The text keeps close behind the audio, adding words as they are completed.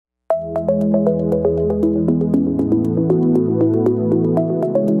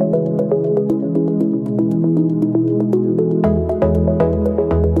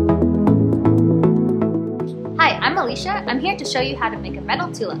here to show you how to make a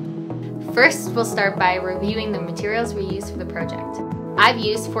metal tulip. First, we'll start by reviewing the materials we used for the project. I've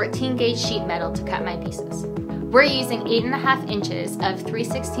used 14 gauge sheet metal to cut my pieces. We're using 8.5 inches of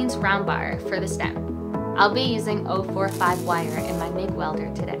 3/16 round bar for the stem. I'll be using 045 wire in my MIG welder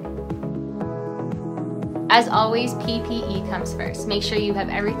today. As always, PPE comes first. Make sure you have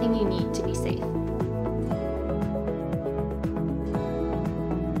everything you need to be safe.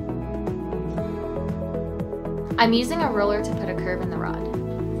 I'm using a roller to put a curve in the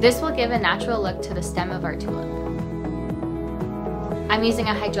rod. This will give a natural look to the stem of our tulip. I'm using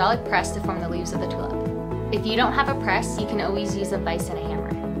a hydraulic press to form the leaves of the tulip. If you don't have a press, you can always use a vise and a hammer.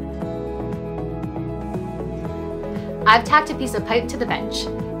 I've tacked a piece of pipe to the bench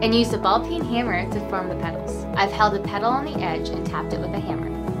and used a ball-peen hammer to form the petals. I've held a petal on the edge and tapped it with a hammer.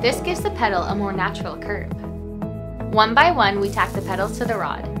 This gives the petal a more natural curve. One by one, we tack the petals to the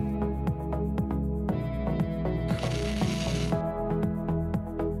rod.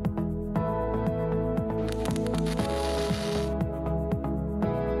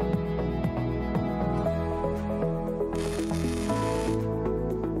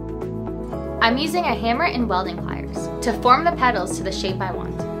 I'm using a hammer and welding pliers to form the petals to the shape I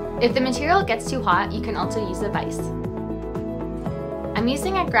want. If the material gets too hot, you can also use a vise. I'm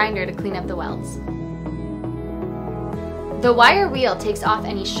using a grinder to clean up the welds. The wire wheel takes off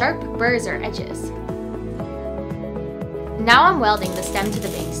any sharp burrs or edges. Now I'm welding the stem to the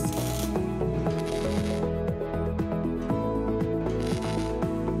base.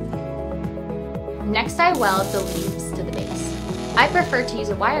 Next, I weld the leaves to the base. I prefer to use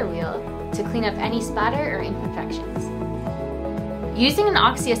a wire wheel to clean up any spatter or imperfections. Using an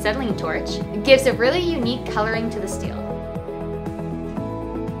oxyacetylene torch gives a really unique coloring to the steel.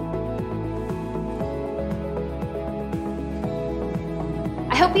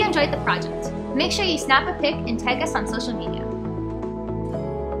 I hope you enjoyed the project. Make sure you snap a pic and tag us on social media.